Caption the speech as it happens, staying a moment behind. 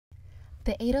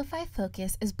The 805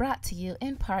 Focus is brought to you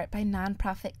in part by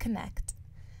NonProfitKinect.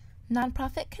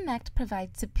 NonProfitKinect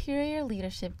provides superior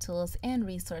leadership tools and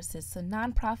resources so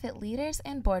nonprofit leaders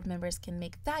and board members can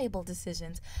make valuable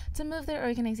decisions to move their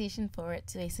organization forward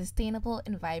to a sustainable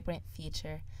and vibrant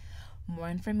future.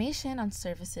 More information on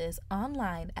services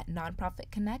online at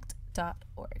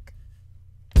nonprofitkinect.org.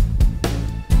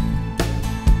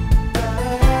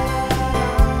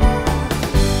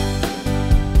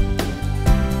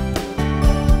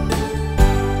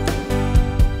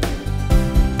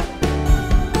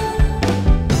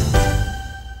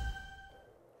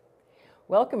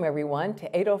 Welcome everyone to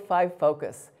 805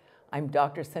 Focus. I'm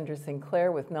Dr. Cynder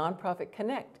Sinclair with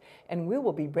NonProfitKinect, and we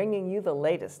will be bringing you the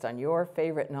latest on your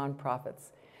favorite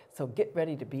nonprofits. So get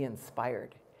ready to be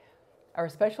inspired. Our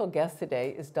special guest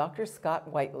today is Dr.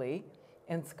 Scott Whiteley,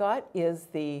 and Scott is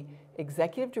the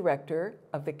Executive Director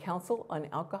of the Council on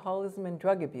Alcoholism and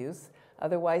Drug Abuse,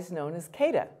 otherwise known as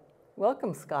CADA.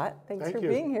 Welcome, Scott. Thanks for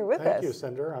being here with us. Thank you,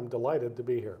 Cynder. I'm delighted to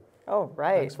be here. Oh,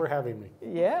 right. Thanks for having me.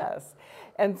 Yes.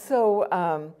 And so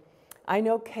I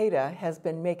know CADA has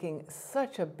been making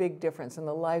such a big difference in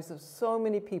the lives of so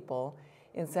many people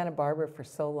in Santa Barbara for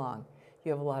so long.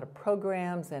 You have a lot of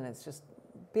programs and it's just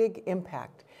big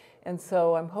impact. And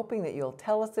so I'm hoping that you'll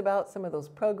tell us about some of those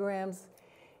programs.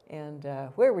 And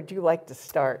where would you like to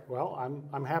start? Well,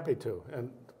 I'm happy to. And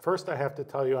first I have to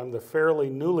tell you I'm the fairly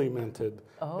newly minted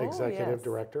Executive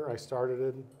Director. I started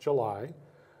in July.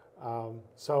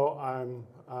 So I'm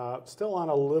still on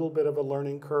a little bit of a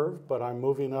learning curve, but I'm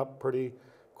moving up pretty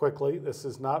quickly. This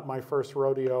is not my first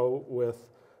rodeo with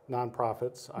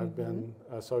nonprofits. I've been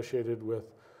associated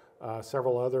with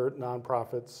several other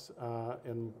nonprofits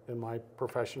in my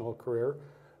professional career,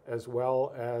 as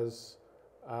well as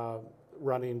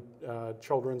running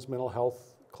children's mental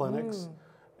health clinics.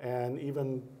 And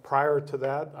even prior to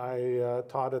that, I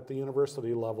taught at the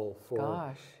university level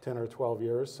for 10 or 12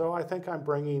 years. So I think I'm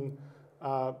bringing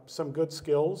some good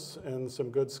skills and some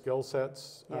good skill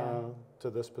sets to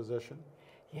this position.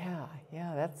 Yeah,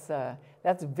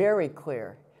 that's very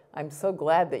clear. I'm so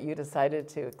glad that you decided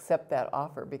to accept that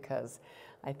offer because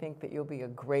I think that you'll be a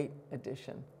great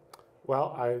addition.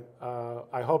 Well,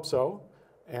 I hope so.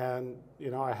 And, you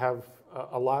know, I have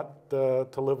a lot to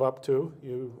live up to.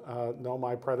 You know,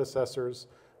 my predecessors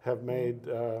have made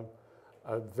a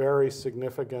very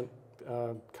significant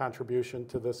contribution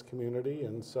to this community,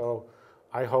 and so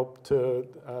I hope to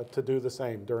do the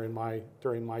same during my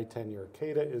tenure.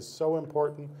 CADA is so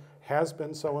important, has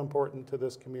been so important to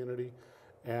this community,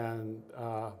 and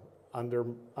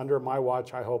under my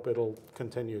watch, I hope it'll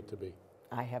continue to be.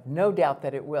 I have no doubt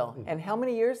that it will. And how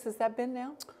many years has that been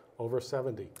now? Over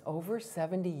 70. Over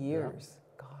 70 years.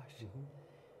 Yeah. Gosh.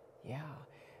 Yeah.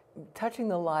 Touching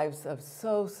the lives of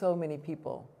so many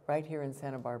people right here in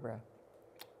Santa Barbara.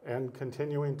 And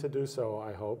continuing to do so,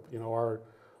 I hope. You know,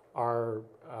 our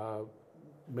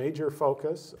major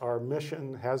focus, our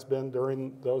mission has been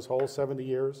during those whole 70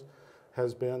 years,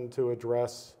 has been to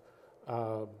address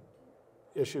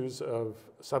issues of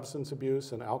substance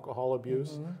abuse and alcohol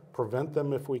abuse, prevent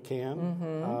them if we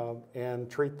can, and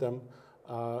treat them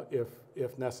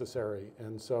if necessary.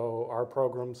 And so our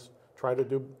programs try to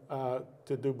do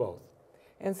both.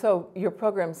 And so your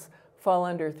programs fall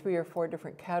under 3 or 4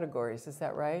 different categories, is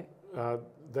that right?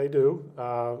 They do.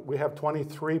 We have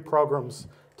 23 programs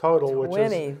total, which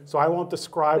is, so I won't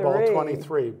describe all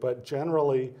 23, but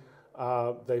generally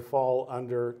they fall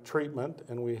under treatment,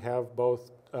 and we have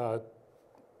both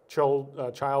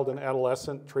child and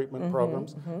adolescent treatment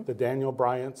programs, the Daniel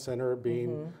Bryant Center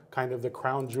being kind of the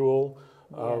crown jewel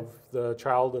of the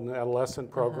child and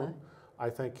adolescent program. I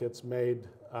think it's made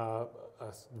a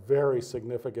very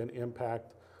significant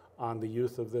impact on the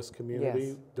youth of this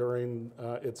community. During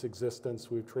its existence,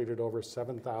 we've treated over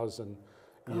 7,000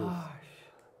 youth. Gosh,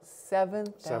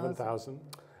 7,000? 7,000.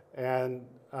 And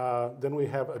then we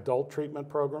have adult treatment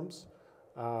programs.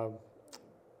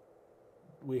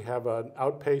 We have an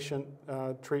outpatient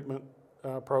treatment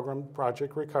program,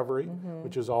 Project Recovery,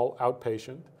 which is all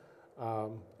outpatient.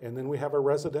 And then we have a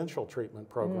residential treatment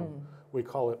program. We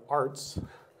call it ARTS,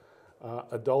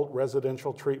 Adult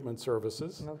Residential Treatment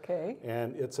Services. Okay.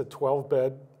 And it's a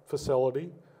 12-bed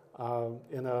facility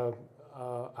in a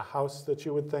house that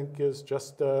you would think is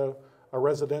just a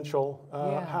residential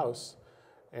house.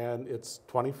 And it's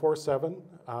 24/7.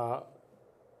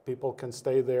 People can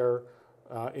stay there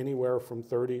anywhere from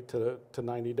 30 to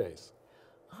 90 days.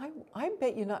 I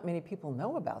bet you not many people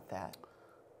know about that.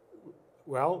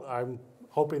 Well, I'm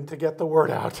hoping to get the word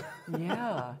out.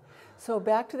 Yeah. So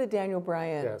back to the Daniel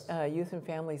Bryant Youth and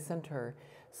Family Center.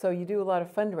 So you do a lot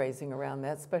of fundraising around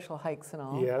that, special hikes and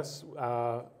all? Yes.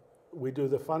 we do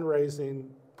the fundraising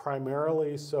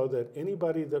primarily so that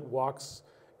anybody that walks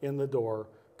in the door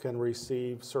can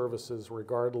receive services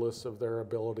regardless of their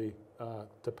ability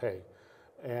to pay.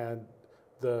 And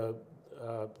the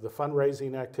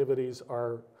fundraising activities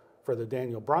are for the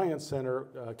Daniel Bryant Center.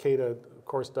 CADA, of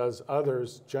course, does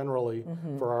others generally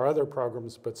for our other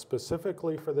programs, but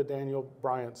specifically for the Daniel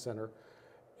Bryant Center,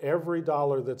 every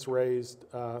dollar that's raised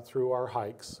through our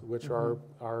hikes, which are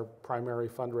our primary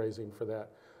fundraising for that,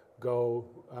 go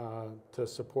to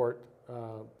support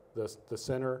the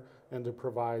center and to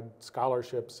provide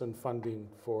scholarships and funding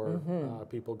for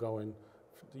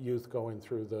youth going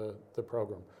through the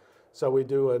program. So we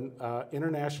do an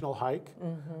international hike,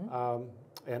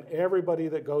 and everybody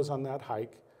that goes on that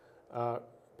hike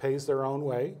pays their own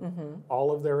way,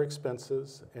 all of their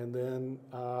expenses, and then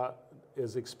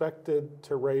is expected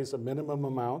to raise a minimum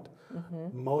amount.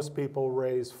 Most people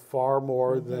raise far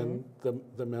more than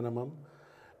the minimum.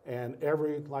 And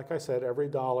like I said, every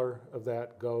dollar of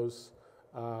that goes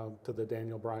to the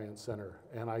Daniel Bryant Center.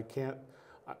 And I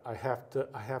have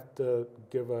to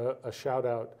give a shout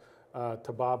out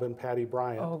to Bob and Patty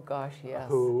Bryant. Oh gosh, yes.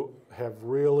 Who have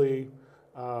really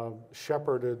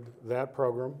shepherded that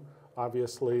program.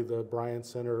 Obviously, the Bryant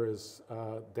Center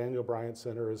Daniel Bryant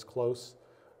Center is close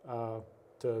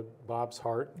to Bob's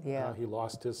heart. Yeah. He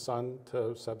lost his son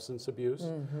to substance abuse,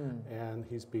 and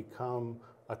he's become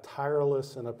a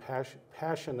tireless and a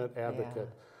passionate advocate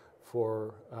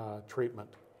for treatment.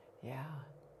 Yeah.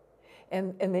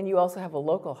 And then you also have a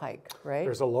local hike, right?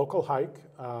 There's a local hike,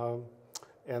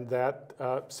 and that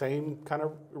same kind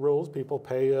of rules. People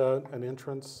pay an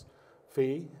entrance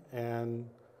fee and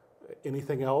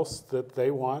anything else that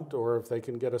they want, or if they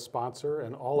can get a sponsor,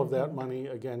 and all of that money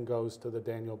again goes to the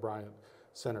Daniel Bryant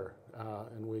Center,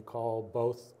 and we call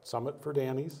both Summit for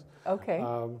Danny's. Okay.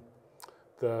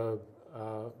 The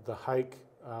hike,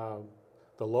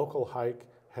 the local hike,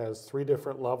 has 3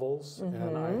 different levels,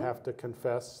 and I have to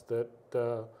confess that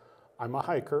I'm a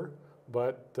hiker,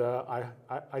 but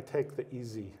I take the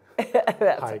easy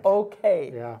That's hike.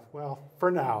 Okay. Yeah, well,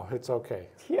 for now, it's okay.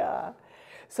 Yeah.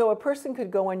 So a person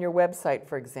could go on your website,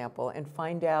 for example, and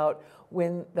find out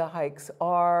when the hikes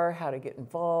are, how to get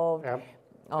involved,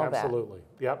 all that. Absolutely.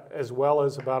 Yep, as well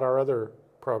as about our other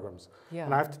programs. Yeah.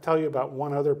 And I have to tell you about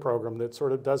one other program that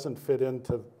sort of doesn't fit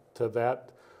into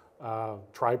that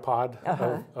tripod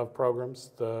of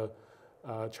programs, the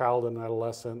child and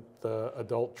adolescent, the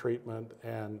adult treatment,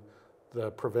 and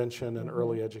the prevention and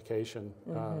early education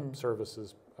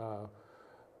services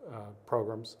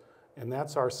programs. And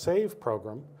that's our SAVE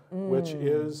program, which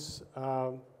is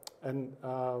an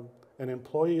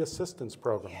employee assistance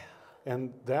program. Yeah.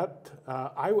 And that,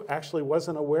 I actually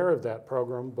wasn't aware of that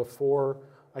program before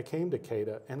I came to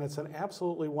CADA, and it's an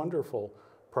absolutely wonderful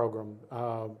program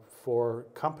for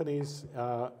companies,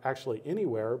 actually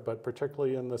anywhere, but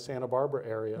particularly in the Santa Barbara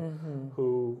area,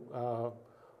 who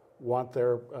want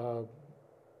their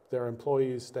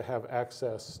employees to have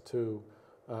access to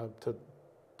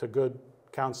good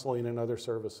counseling and other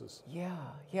services. Yeah,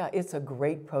 yeah, it's a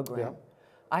great program. Yeah.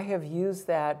 I have used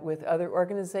that with other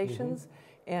organizations,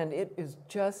 and it is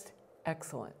just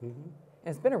excellent. And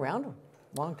it's been around a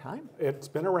long time. It's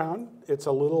been around. It's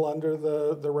a little under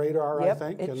the radar, Yep, I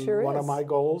think. it And sure one is. of my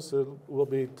goals will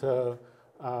be to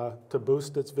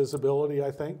boost its visibility,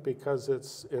 I think, because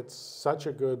it's such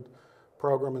a good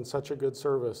program and such a good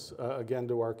service, again,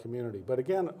 to our community. But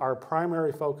again, our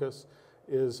primary focus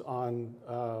is on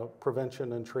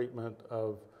prevention and treatment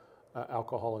of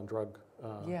alcohol and drug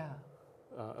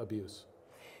abuse.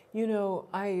 You know,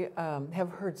 I have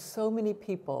heard so many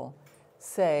people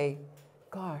say,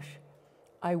 gosh,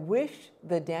 I wish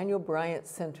the Daniel Bryant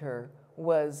Center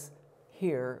was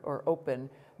here or open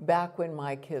back when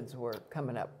my kids were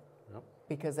coming up,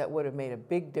 because that would have made a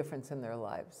big difference in their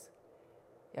lives.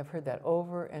 I've heard that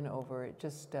over and over. It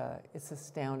just, it's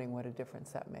astounding what a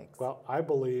difference that makes. Well, I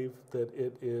believe that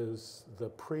it is the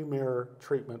premier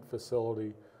treatment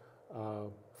facility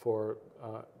for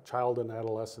child and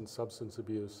adolescent substance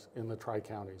abuse in the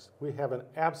Tri-Counties. We have an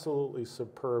absolutely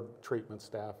superb treatment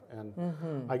staff, and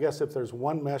I guess if there's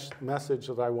one message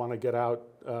that I want to get out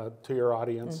to your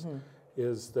audience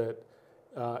is that,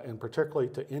 and particularly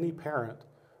to any parent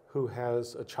who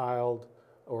has a child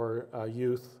or a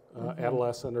youth,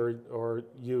 adolescent or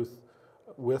youth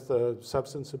with a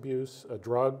substance abuse, a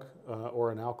drug,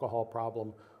 or an alcohol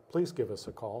problem, please give us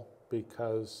a call,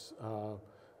 because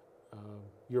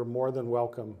you're more than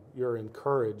welcome. You're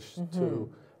encouraged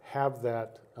to have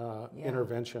that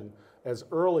intervention as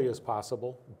early as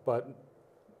possible, but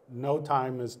no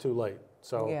time is too late.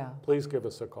 So please give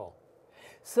us a call.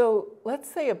 So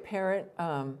let's say a parent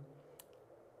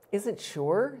isn't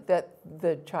sure that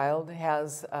the child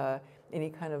has any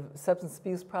kind of substance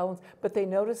abuse problems, but they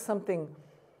notice something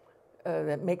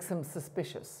that makes them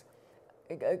suspicious.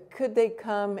 Could they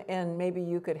come and maybe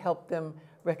you could help them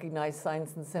recognize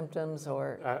signs and symptoms,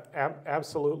 or?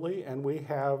 Absolutely, and we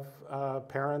have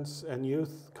parents and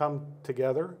youth come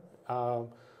together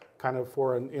kind of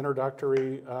for an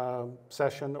introductory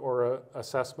session or a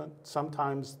assessment.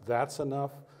 Sometimes that's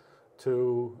enough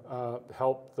to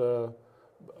help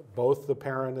both the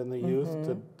parent and the youth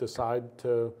to decide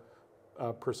to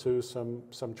pursue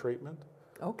some treatment.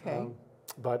 Okay.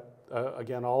 But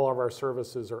again, all of our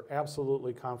services are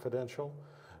absolutely confidential,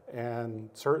 and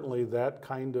certainly that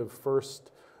kind of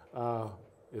first,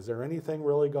 is there anything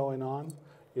really going on,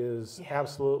 is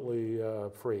absolutely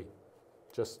free.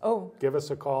 Just give us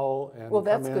a call and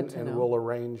come in, and we'll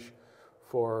arrange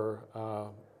for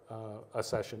a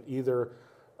session. Either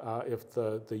if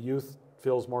the youth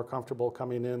feels more comfortable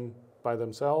coming in by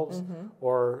themselves,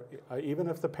 or even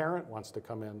if the parent wants to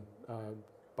come in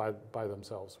by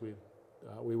themselves,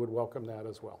 we would welcome that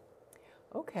as well.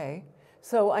 Okay,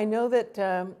 so I know that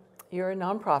you're a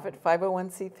nonprofit,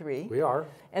 501c3. We are.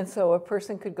 And so a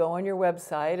person could go on your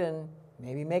website and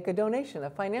maybe make a donation, a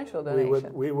financial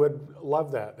donation. We would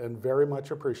love that and very much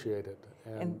appreciate it.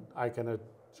 And I can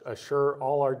assure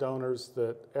all our donors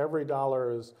that every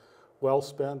dollar is well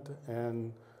spent,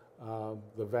 and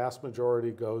the vast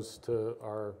majority goes to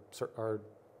our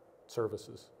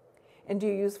services. And do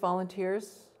you use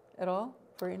volunteers at all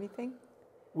for anything?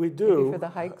 We do. Maybe for the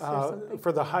hikes or something?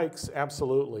 For the hikes,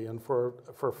 absolutely, and for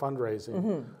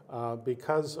fundraising.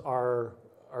 Because our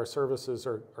services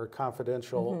are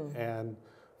confidential and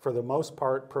for the most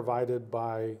part provided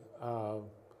by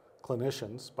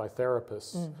clinicians, by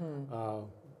therapists.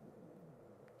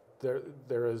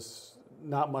 There is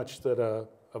not much that a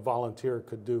volunteer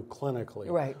could do clinically.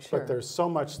 Right, sure. But there's so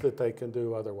much that they can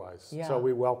do otherwise. Yeah. So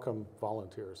we welcome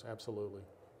volunteers, absolutely.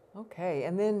 Okay,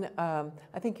 and then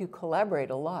I think you collaborate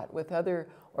a lot with other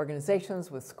organizations,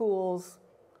 with schools,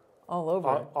 all over.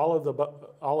 All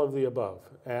of the above.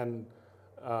 And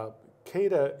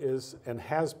CADA is and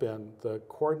has been the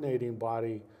coordinating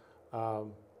body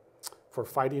for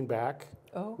Fighting Back,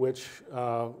 which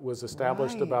was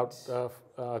established about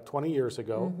 20 years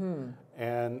ago.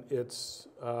 And it's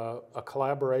a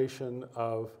collaboration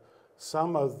of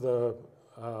some of the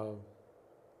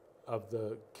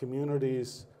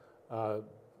community's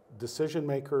decision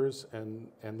makers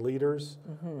and leaders,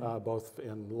 both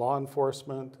in law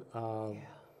enforcement,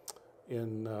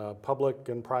 in public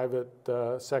and private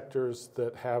sectors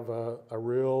that have a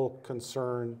real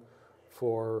concern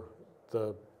for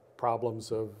the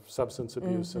problems of substance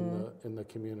abuse in the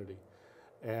community.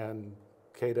 And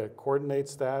CADA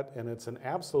coordinates that, and it's an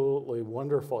absolutely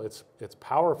wonderful, it's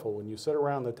powerful when you sit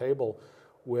around the table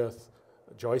with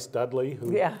Joyce Dudley,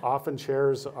 who often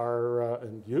chairs our,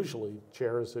 and usually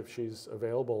chairs if she's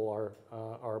available,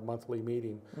 our monthly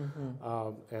meeting,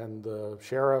 and the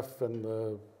sheriff and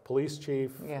the police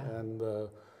chief and the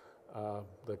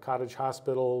cottage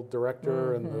hospital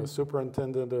director and the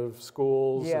superintendent of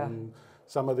schools and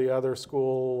some of the other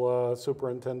school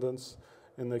superintendents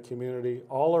in the community,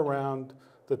 all around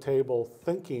the table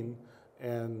thinking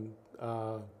and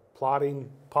plotting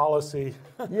policy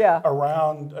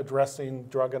around addressing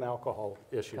drug and alcohol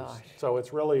issues. So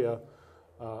it's really a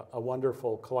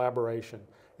wonderful collaboration.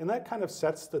 And that kind of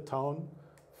sets the tone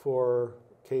for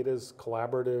CADA's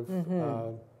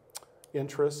collaborative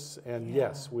interests. And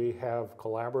yes, we have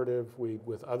collaborative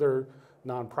with other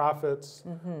nonprofits,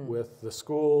 with the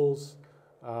schools,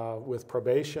 with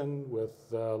probation,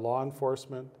 with law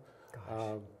enforcement,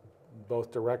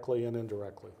 both directly and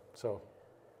indirectly. So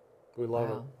we love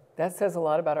it. That says a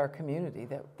lot about our community,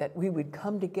 that we would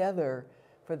come together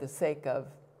for the sake of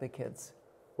the kids.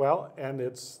 Well, and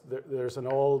there's an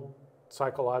old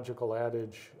psychological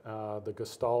adage, the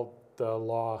Gestalt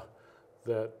law,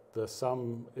 that the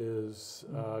sum is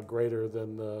greater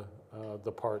than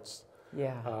the parts,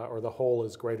 or the whole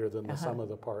is greater than the sum of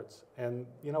the parts. And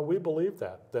we believe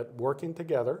that working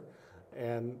together,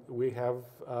 and we have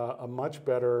a much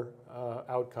better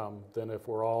outcome than if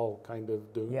we're all kind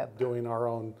of doing our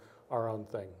own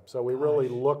thing. So we really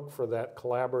look for that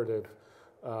collaborative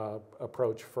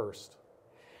approach first.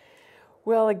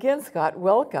 Well, again, Scott,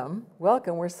 welcome.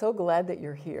 Welcome. We're so glad that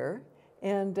you're here.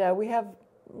 And we have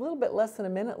a little bit less than a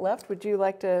minute left. Would you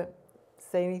like to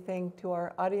say anything to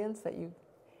our audience that you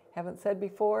haven't said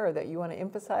before or that you want to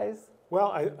emphasize?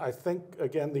 Well, I think,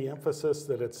 again, the emphasis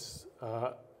that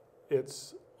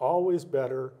it's always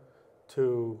better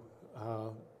to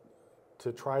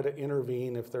try to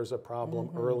intervene if there's a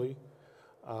problem early.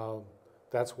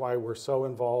 That's why we're so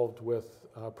involved with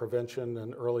prevention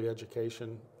and early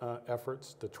education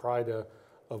efforts to try to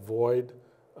avoid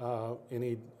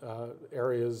any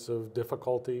areas of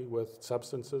difficulty with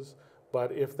substances.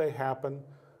 But if they happen,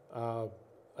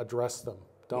 address them.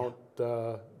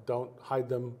 Don't hide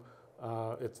them.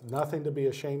 It's nothing to be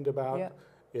ashamed about. Yeah.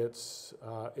 It's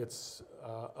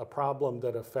a problem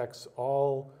that affects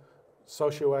all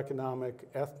socioeconomic,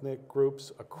 ethnic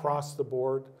groups across the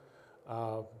board,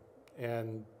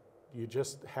 and you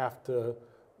just have to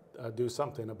do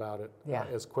something about it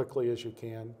as quickly as you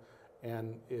can.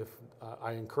 And if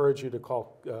I encourage you to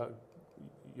call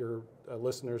your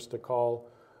listeners to call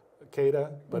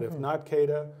CADA, but if not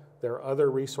CADA, there are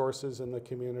other resources in the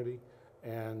community,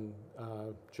 and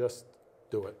just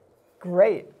do it.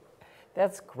 Great.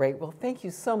 That's great. Well, thank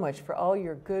you so much for all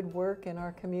your good work in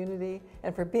our community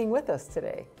and for being with us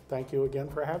today. Thank you again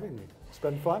for having me. It's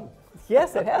been fun.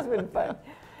 Yes, it has been fun.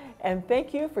 And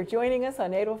thank you for joining us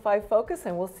on 805 Focus,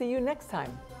 and we'll see you next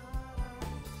time.